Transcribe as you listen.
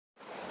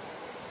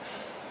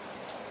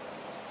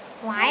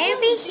Why are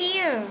we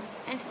here?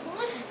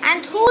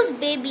 And whose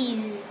baby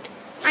is it?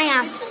 I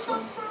asked. It's a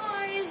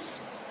surprise.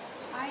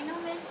 I know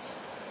it.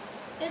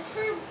 It's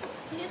her.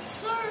 It's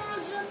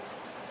hers.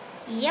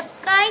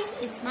 Yep, guys,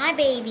 it's my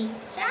baby.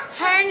 That's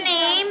Her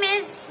name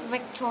is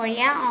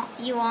Victoria,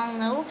 you all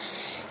know.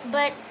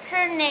 But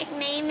her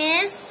nickname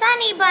is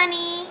Sunny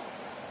Bunny.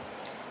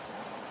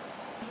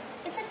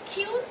 It's a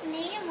cute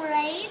name,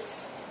 right?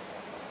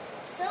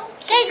 So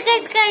cute.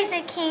 Guys,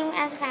 I came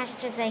as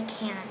fast as I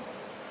can.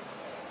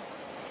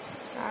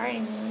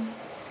 Sorry.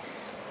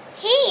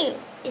 Hey,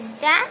 is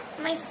that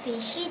my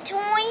fishy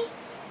toy?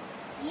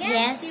 Yes,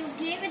 Yes. you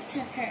gave it to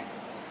her.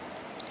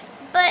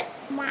 But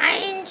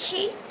why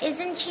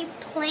isn't she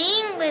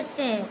playing with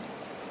it?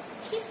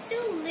 She's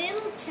too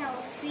little,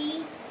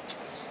 Chelsea.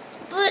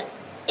 But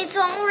it's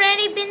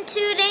already been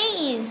 2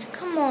 days.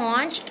 Come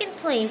on, she can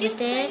play She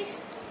with it. plays.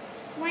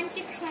 When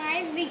she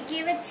cries, we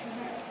give it to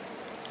her.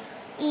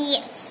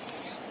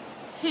 Yes.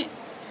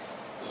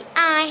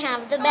 I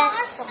have the best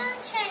Oh, song.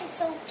 Sunshine's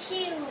so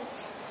cute.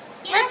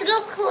 Let's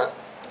go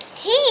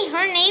Hey,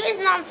 her name is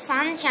not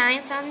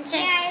Sunshine.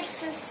 Yeah,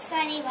 it's a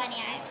Sunny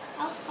Bunny.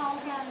 I'll call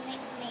her a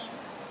nickname.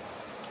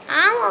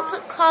 I'll also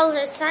call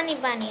her Sunny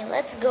Bunny.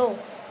 Let's go.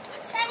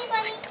 Sunny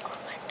Bunny.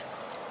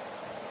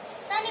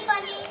 Sunny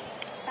Bunny.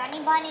 Sunny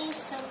Bunny,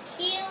 so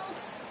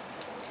cute.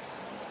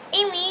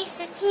 Amy,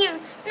 sit here.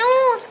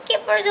 No,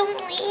 Skipper,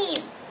 don't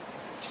leave.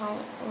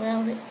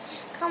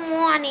 Come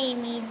on,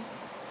 Amy.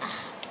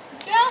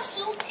 You're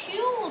so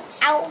cute.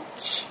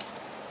 Ouch.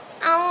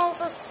 I'll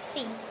also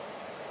see.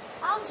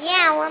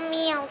 Yeah, let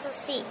me also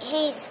see.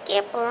 Hey,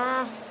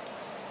 Skipper.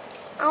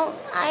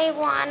 I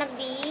wanna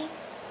be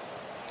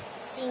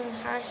seeing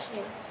her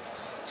here.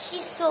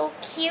 She's so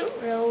cute,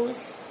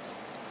 Rose.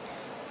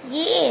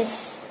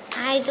 Yes,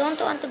 I don't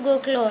want to go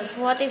close.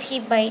 What if she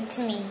bites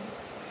me?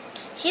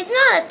 She's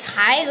not a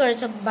tiger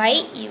to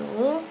bite you.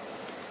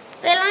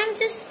 Well, I'm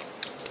just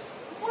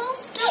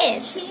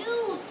scared. So cute.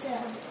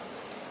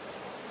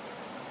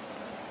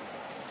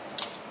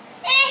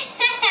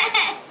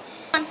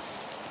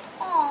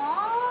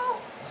 Aww.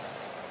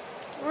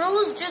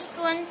 Rose just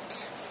went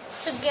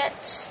to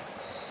get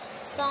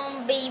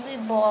some baby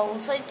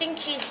balls. I think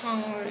she's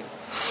hungry.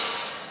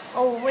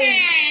 Oh,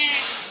 wait.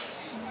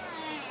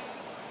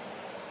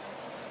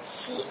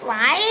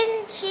 Why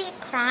isn't she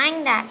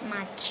crying that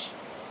much?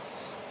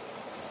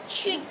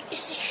 She's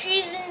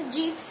in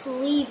deep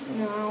sleep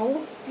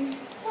now.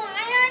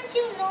 Why aren't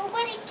you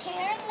nobody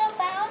caring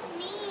about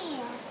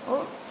me?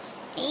 Oh,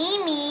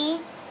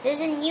 Amy, there's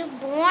a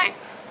newborn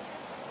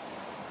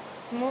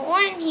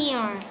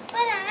here.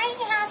 But I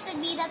have to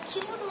be the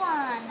cute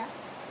one.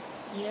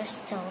 You're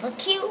still the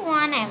cute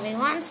one.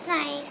 Everyone's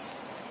nice.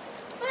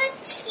 But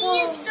she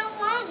is so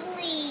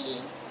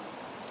ugly.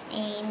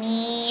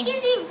 Amy.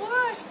 She's the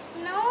worst.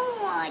 No,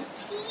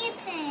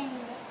 cheating.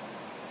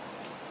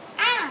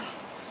 Ah,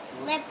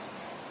 slipped.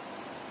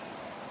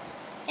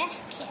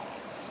 Just kidding.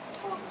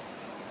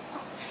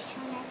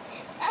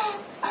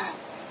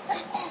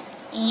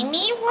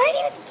 Amy, what are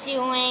you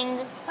doing?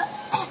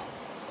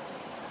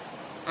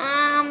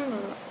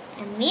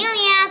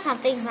 Amelia,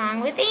 something's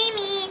wrong with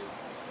Amy.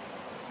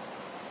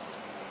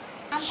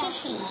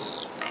 Hehe,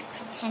 my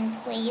pretend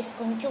play is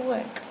going to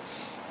work.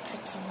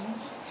 Pretending.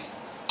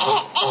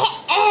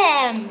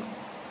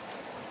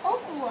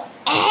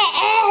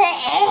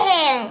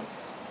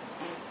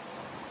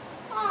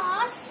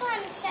 Aw,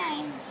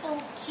 Sunshine, so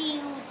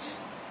cute.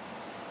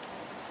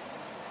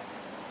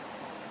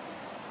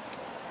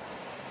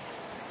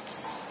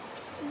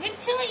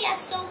 Victoria,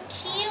 so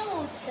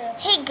cute.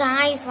 Hey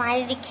guys, why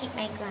did you keep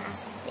my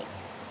glasses there?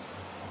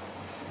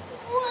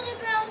 What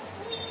about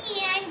me?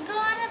 I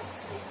got a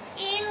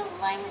ill.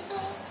 I'm so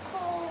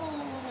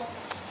cold.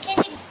 Can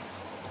you?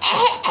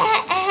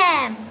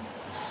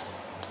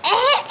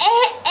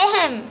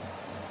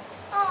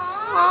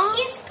 Aw,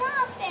 she's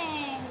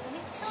coughing.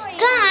 Victoria.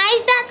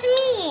 Guys, that's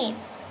me.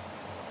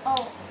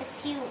 Oh,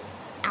 it's you.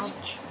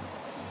 Ouch.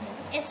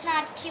 It's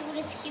not cute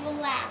if you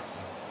laugh.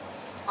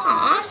 Aw.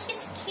 Aw,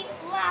 she's cute,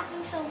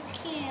 laughing so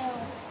cute.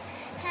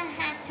 Ha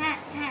ha ha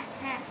ha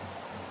ha.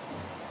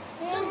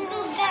 Goo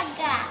goo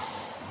gaga.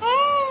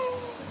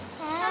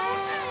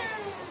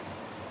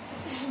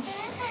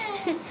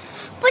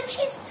 But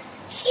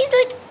she's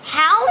like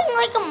howling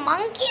like a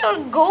monkey or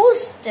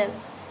ghost.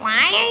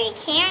 Why are you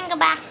caring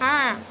about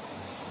her?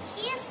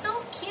 She is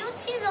so cute.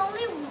 She's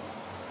only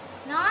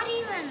not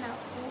even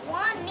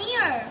 1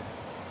 year.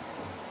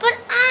 But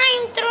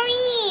I'm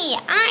 3.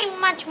 I'm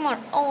much more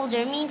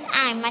older. Means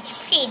I'm much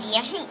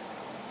prettier.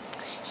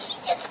 She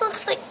just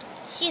looks like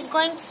she's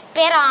going to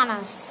spit on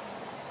us.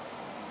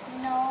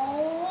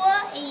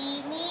 No,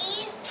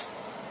 Amy.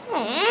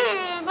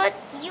 But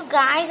you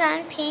guys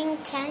aren't paying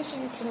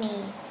attention to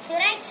me. Should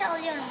I tell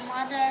your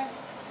mother?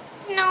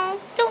 No,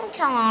 don't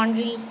tell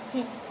Audrey.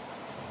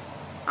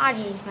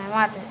 Audrey's my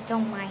mother.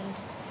 Don't mind.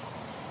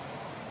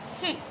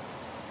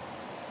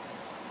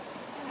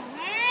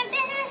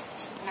 This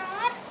is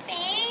not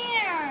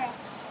fair.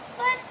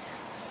 But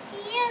she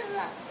is.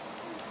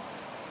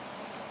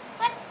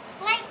 But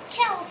like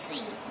Chelsea.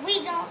 Chelsea.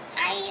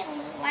 I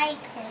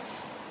like her.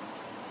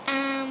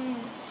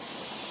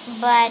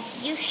 But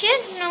you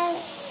should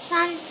know,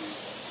 son,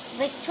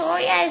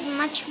 Victoria is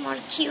much more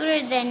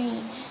cuter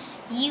than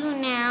you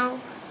now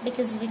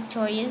because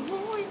Victoria is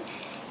born.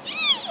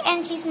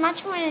 And she's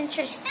much more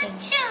interesting.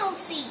 And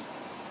Chelsea,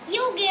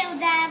 you gave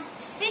that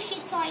fishy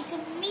toy to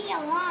me a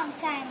long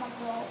time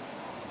ago.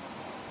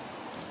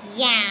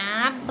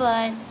 Yeah,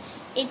 but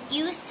it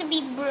used to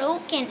be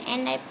broken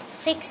and I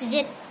fixed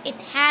it.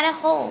 It had a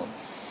hole.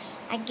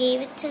 I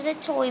gave it to the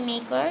toy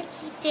maker.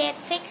 He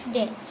fixed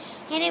it.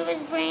 And it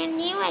was brand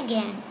new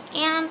again.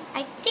 And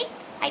I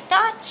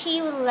thought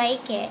she would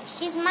like it.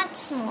 She's much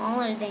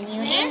smaller than you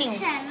Where's anyway.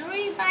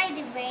 Henry, by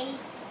the way?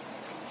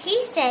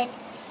 He said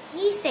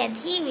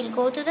he will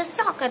go to the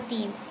soccer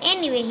team.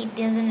 Anyway, he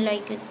doesn't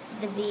like the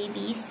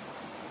babies.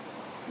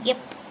 Yep,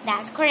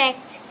 that's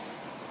correct.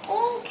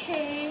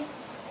 Okay.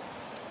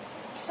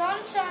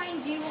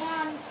 Sunshine, do you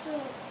want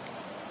to...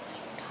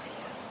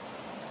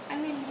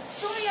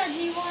 Victoria, do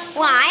you want to...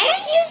 Why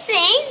are you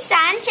saying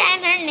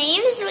Sunshine? Her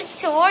name is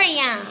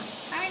Victoria.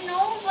 I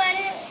know, but...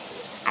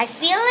 I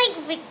feel like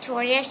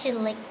Victoria should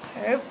like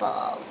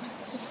purple.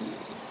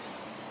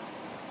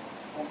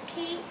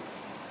 Okay.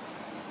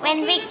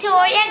 When Okay,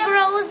 Victoria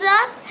grows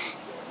up,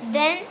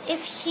 then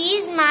if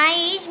she's my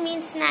age,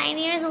 means 9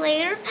 years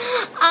later,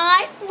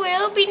 I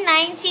will be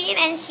 19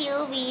 and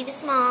she'll be the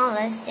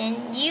smallest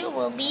and you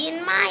will be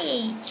in my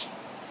age.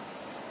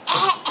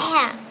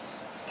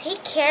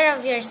 Take care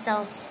of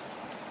yourself.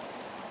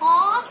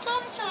 Aw,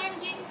 Sunshine,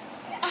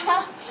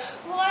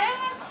 why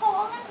am I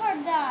calling her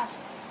that?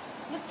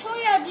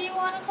 Victoria, do you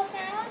want to come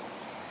out?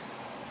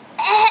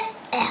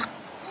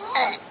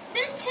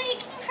 They're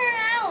taking her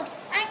out.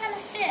 I'm gonna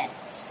sit.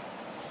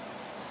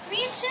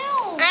 Me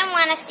too. I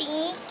want to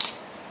see.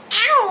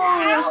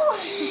 Ow!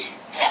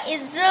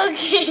 It's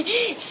okay.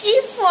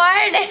 She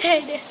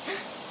farted.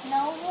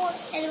 No,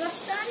 it was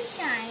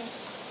Sunshine.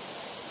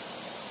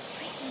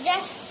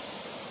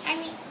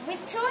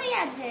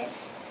 Victoria did.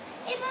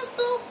 It was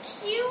so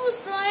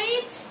cute,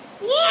 right?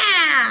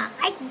 Yeah,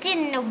 I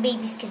didn't know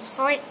babies can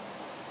fart.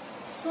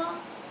 So,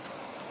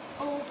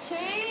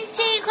 okay.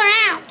 Take her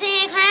out,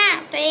 take her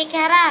out, take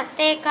her out,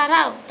 take her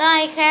out,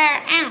 take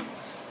her out,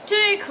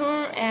 take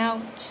her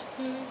out.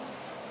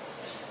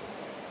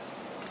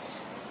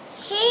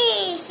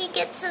 Hey, she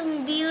gets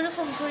some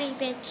beautiful gray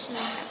bed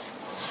sheet.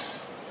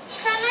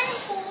 Can I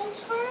hold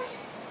her?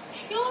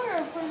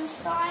 Sure, Prince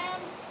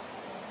Ryan.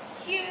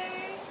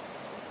 Yay.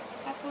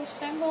 My first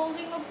time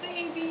holding a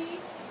baby.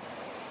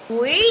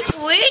 Wait,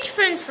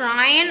 Prince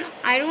Ryan.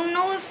 I don't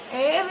know if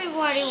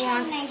everybody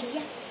wants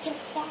to.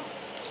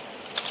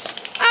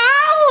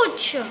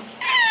 Ouch!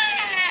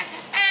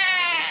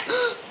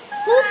 Who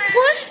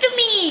pushed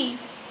me?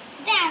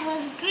 That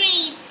was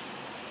great.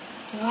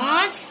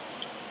 What?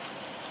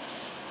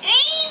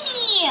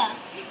 Amy!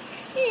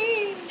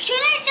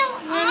 Should I tell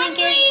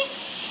Henry?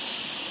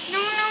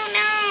 No.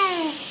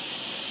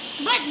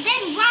 But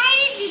then why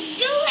did you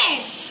do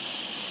it?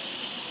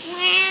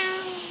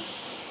 Well,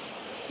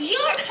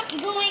 You're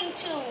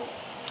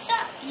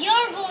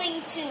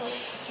going to.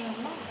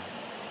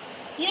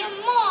 Your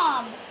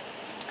mom.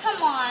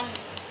 Come on.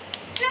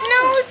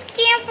 no,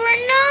 Skipper,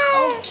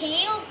 no.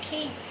 Okay.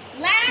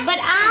 Last But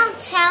I'll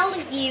tell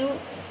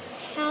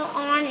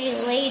Andre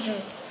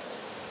later.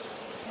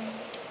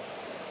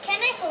 Can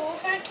I hold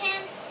her,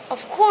 Ken?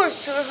 Of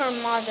course, you're her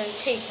mother,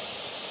 too.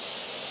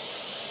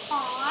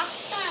 Aw,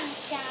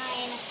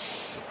 Sunshine.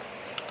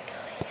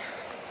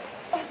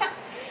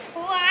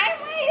 Why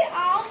am I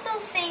also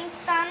saying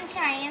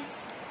Sunshine?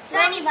 It's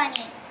Sunny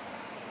Bunny.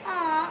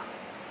 Aw.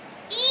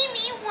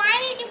 Amy, why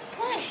did you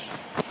push?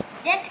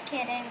 Just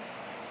kidding.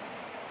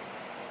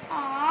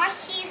 Aw,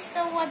 she's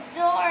so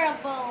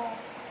adorable.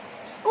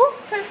 Ooh,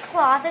 her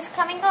cloth is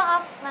coming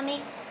off. Let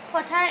me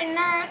put her in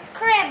her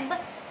crib.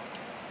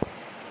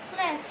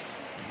 Let's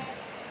keep her.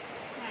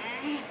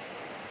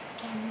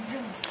 Can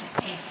roast her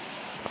egg.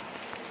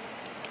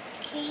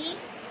 Okay.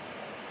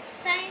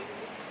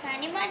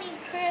 Sunny Bunny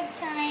crib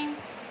time.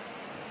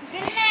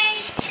 Good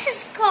night.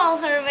 Just call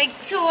her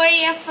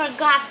Victoria, for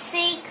God's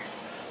sake.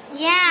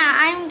 Yeah,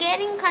 I'm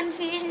getting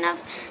confusion of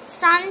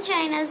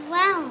Sunshine as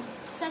well.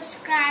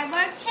 Subscribe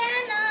our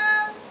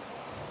channel.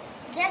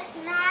 Just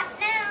not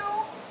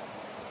now.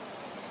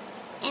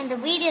 And the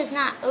video's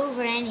not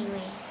over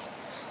anyway.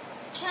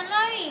 Can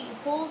I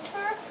hold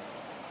her?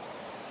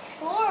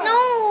 Sure.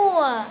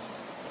 No!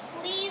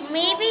 Please.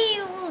 Maybe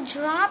you will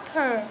drop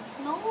her.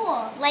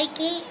 No. Like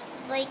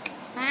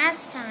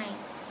last time.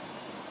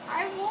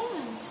 I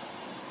won't.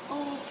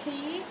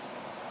 Okay.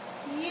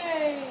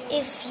 Yay.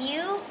 If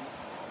you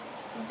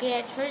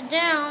get her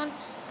down,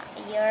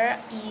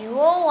 you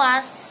owe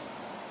us.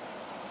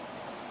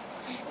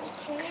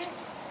 Okay.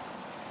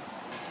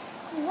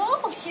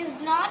 Whoa, she's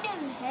not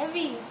even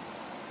heavy.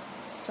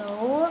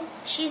 So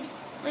she's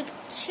like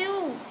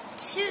two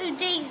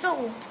days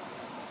old.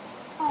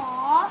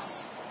 Aw,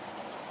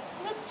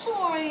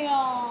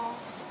 Victoria.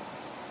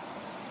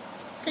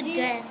 Good Do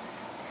girl.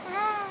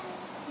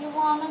 You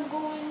wanna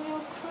go in your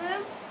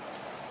crib?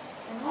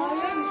 Oh,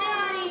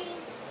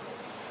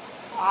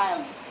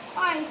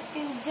 I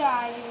think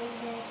Daddy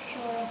will make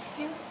sure of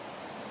you.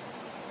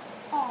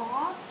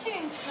 Aw,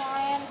 thanks,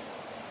 Ryan.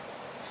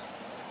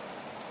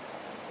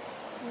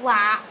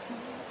 Wow.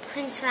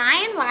 Prince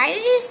Ryan, why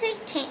did you say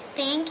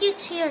thank you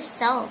to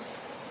yourself?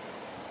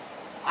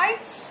 I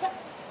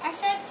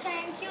said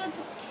thank you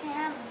to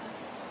Cam.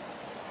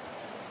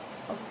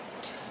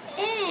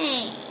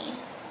 Okay.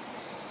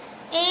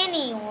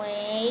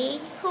 Anyway,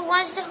 who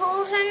wants to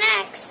hold her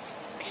next?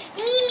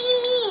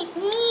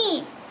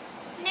 Me.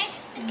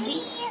 Next to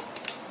me.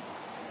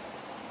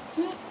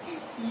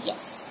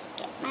 Yes,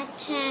 get my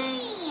turn.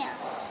 Me.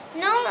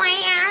 No,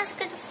 I asked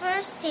it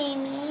first,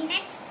 Amy.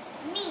 Next,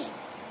 me.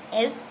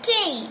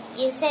 Okay,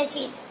 you said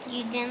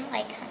you didn't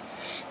like her.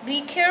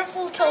 Be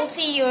careful,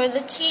 Chelsea. You're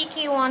the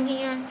cheeky one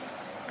here.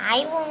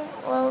 I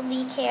will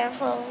be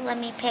careful. Let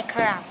me pick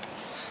her up.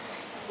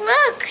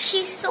 Look,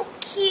 she's so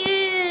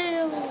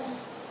cute.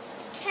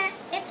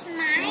 It's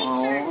my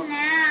turn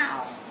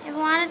now. I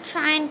want to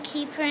try and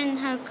keep her in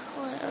her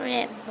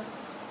crib.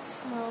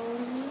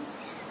 Slowly.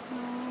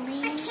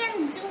 I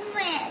can't do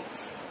it.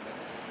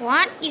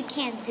 What? You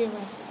can't do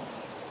it.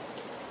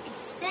 It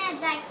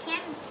says I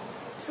can't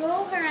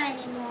throw her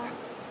anymore.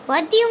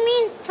 What do you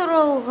mean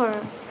throw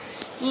her?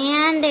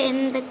 And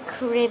in the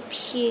crib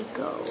she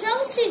goes.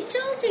 Chelsea,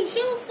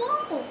 she'll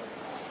fall.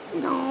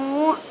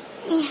 No.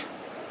 Yeah.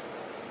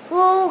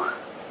 Whoa.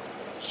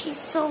 She's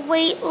so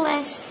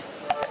weightless.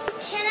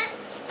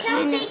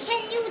 Chelsea,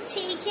 can you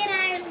take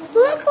it?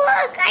 Look,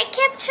 I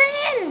kept her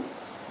in.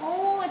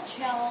 Oh,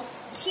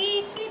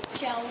 cheeky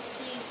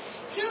Chelsea.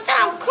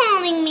 Stop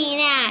calling me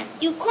that.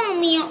 You call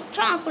me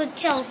Chocolate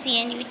Chelsea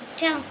and you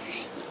tell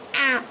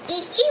I'll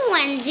eat you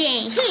one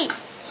day.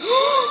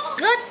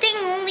 Good thing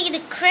only the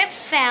crib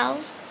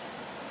fell.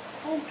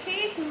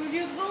 Okay, here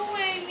you go,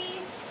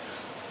 Amy.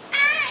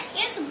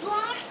 It's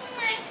blocking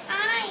my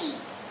eye.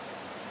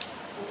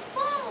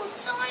 Oh,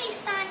 sorry,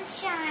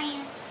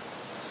 Sunshine.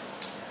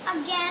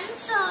 Again,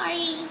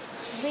 sorry.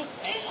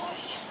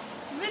 Victoria.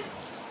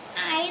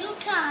 I'll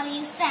call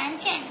you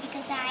Sunshine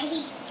because I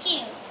hate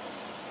you.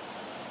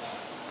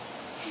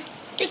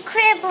 The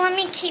crib, let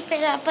me keep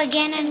it up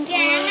again and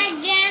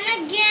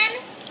Again.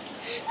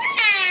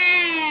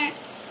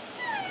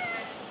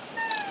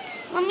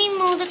 Let me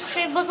move the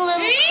crib a little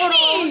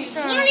Amy,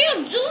 closer. what are you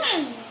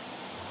doing?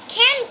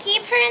 Can't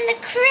keep her in the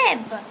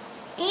crib.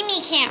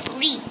 Amy can't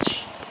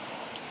reach.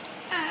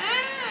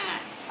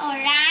 Or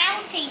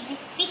I'll take the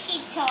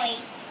fishy toy.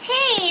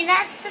 Hey,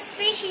 that's the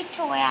fishy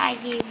toy I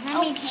gave.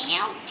 Okay,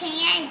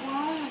 I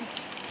won't.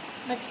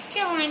 But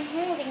still, I'm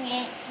holding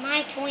it. It's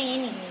my toy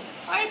anyway.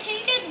 I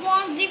think it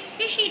wants the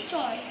fishy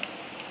toy.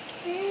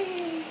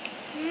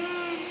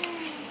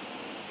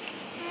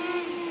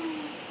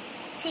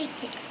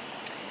 Take it.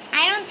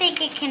 I don't think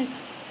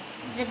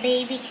the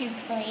baby can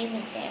play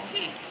with it.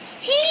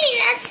 Hey,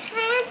 that's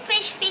her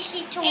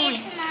fishy toy.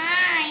 It's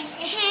mine.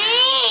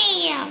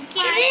 Hey,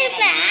 give it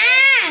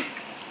back.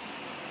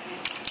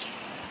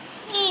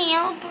 Hey,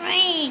 it'll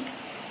break.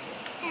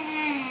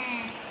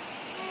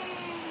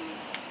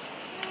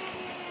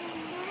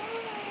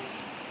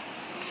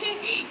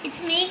 It's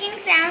making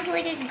sounds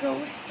like a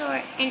ghost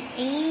or an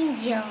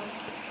angel.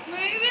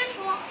 Maybe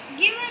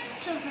give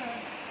it to her.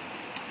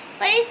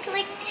 But it's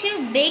like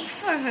too big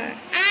for her.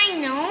 I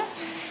know.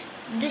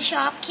 The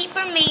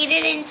shopkeeper made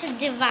it into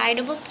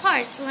dividable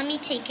parts. So let me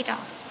take it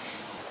off.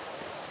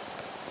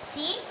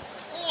 See?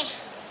 Yeah.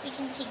 We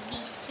can take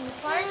these two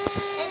parts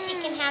and she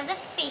can have the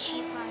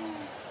fishy part.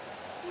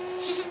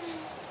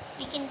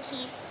 We can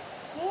keep...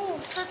 Ooh,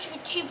 such a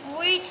cheap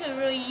way to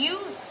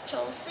reuse,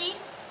 Chelsea.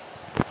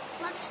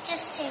 Let's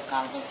just take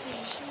off the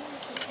fish and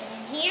keep it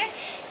in here.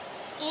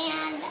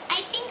 And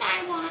I think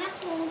I want to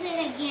hold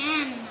it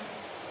again.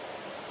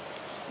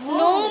 Whoa.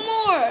 No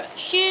more.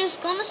 She's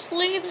gonna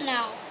sleep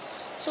now.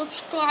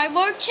 Subscribe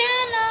our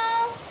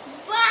channel.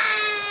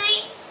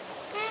 Bye.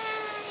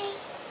 Bye.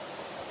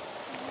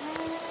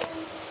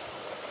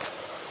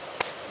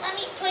 Let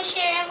me push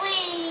her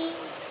away.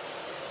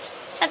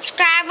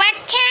 Subscribe our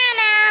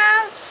channel.